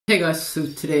Hey guys, so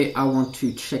today I want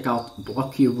to check out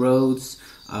Blocky roads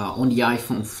on the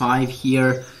iPhone 5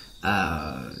 here.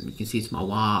 You can see it's my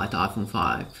wow at the iPhone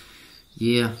 5.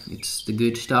 Yeah, it's the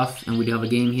good stuff, and we do have a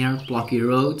game here, Blocky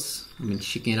roads. I've been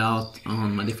checking it out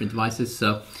on my different devices.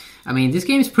 So, I mean, this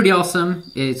game is pretty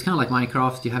awesome. It's kind of like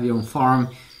Minecraft. You have your own farm,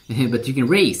 but you can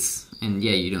race. And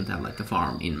yeah, you don't have like a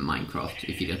farm in Minecraft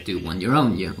if you don't do one your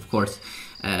own, yeah, of course.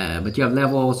 But you have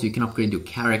levels, you can upgrade your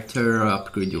character,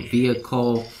 upgrade your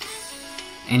vehicle,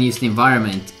 and just the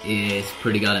environment is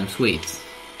pretty goddamn sweet.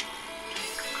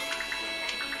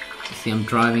 See, I'm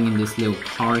driving in this little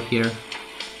car here.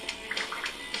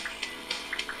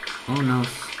 Oh no.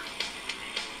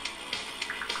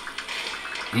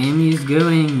 Amy is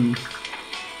going.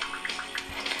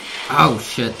 Oh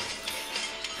shit.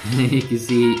 You can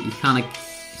see, it kind of,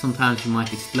 sometimes you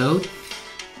might explode.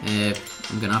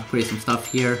 I'm gonna upgrade some stuff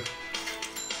here.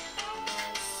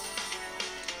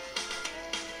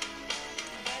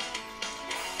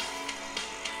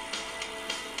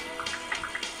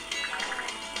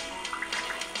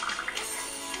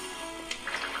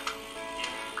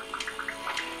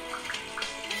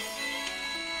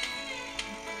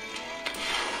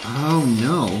 Oh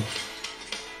no.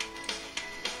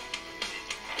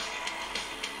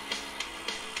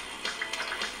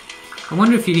 I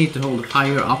wonder if you need to hold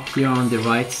higher up here on the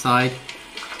right side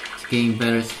to gain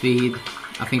better speed.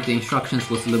 I think the instructions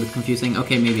was a little bit confusing.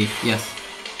 Okay, maybe, yes.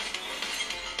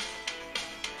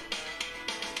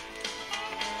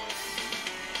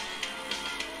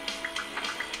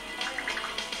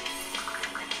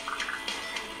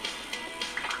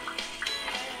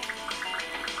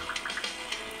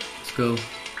 Let's go.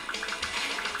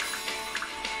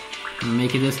 I'm gonna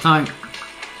make it this time.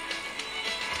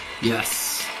 Yes.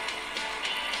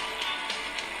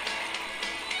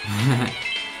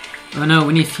 Oh no,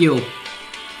 we need fuel.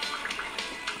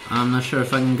 I'm not sure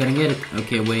if I'm gonna get it.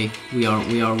 Okay, wait. We are.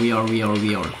 There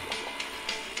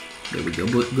we go.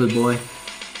 Good boy.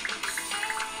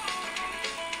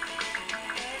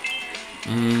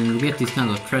 And we get these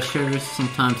kinds of treasures.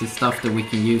 Sometimes it's stuff that we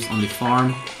can use on the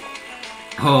farm.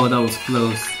 Oh, that was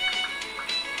close.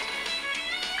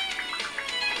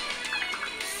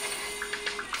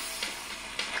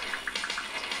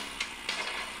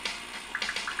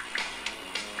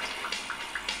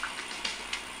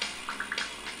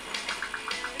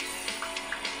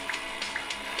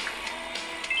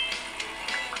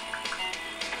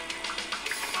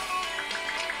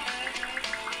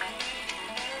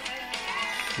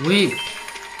 Wait,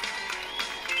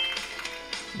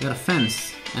 we got a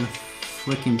fence and a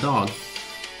freaking dog.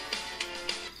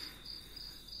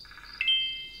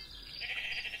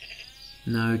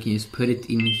 Now we can just put it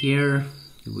in here.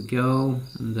 Here we go,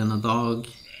 and then a dog.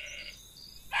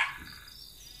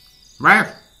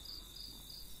 Rawr!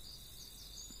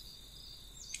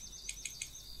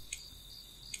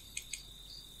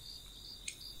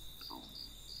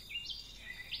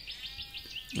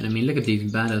 And I mean, look at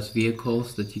these badass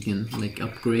vehicles that you can like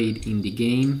upgrade in the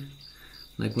game.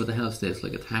 Like, what the hell is this?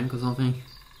 Like a tank or something?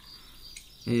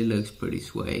 It looks pretty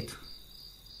sweet.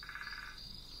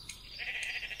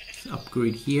 Let's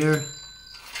upgrade here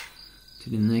to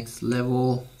the next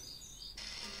level.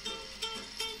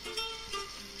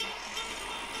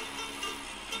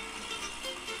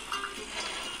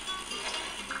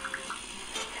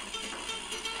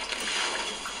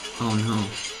 Oh no.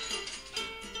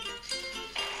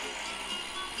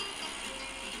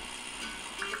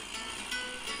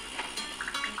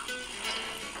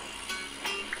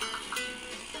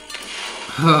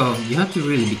 Oh, you have to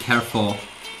really be careful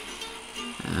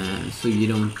so you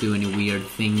don't do any weird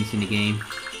things in the game.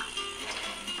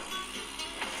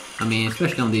 I mean,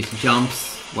 especially on these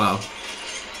jumps, wow,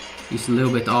 just a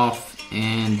little bit off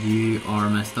and you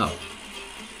are messed up.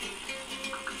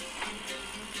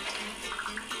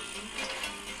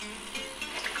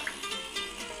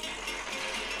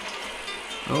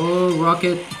 Oh,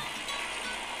 rocket!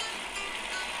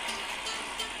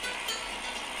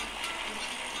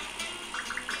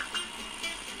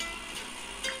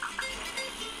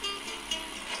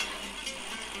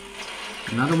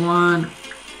 Another one.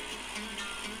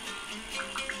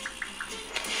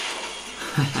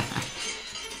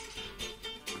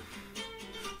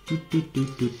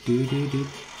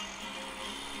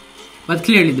 But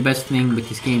clearly the best thing with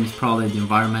this game is probably the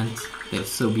environment. They're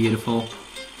so beautiful.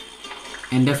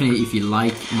 And definitely if you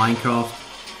like Minecraft,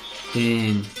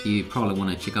 then you probably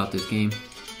want to check out this game.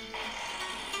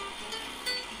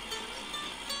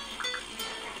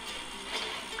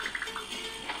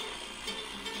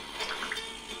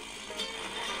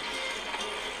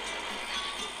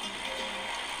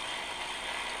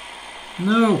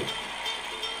 No!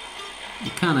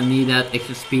 You kind of need that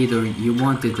extra speed, or you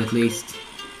want it at least,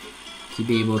 to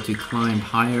be able to climb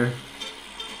higher.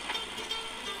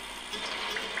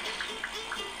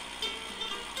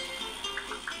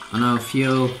 I know a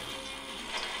few.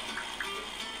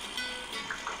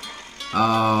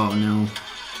 Oh no.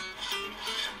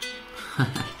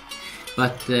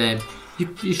 But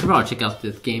you should probably check out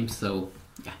this game, so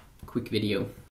yeah, quick video.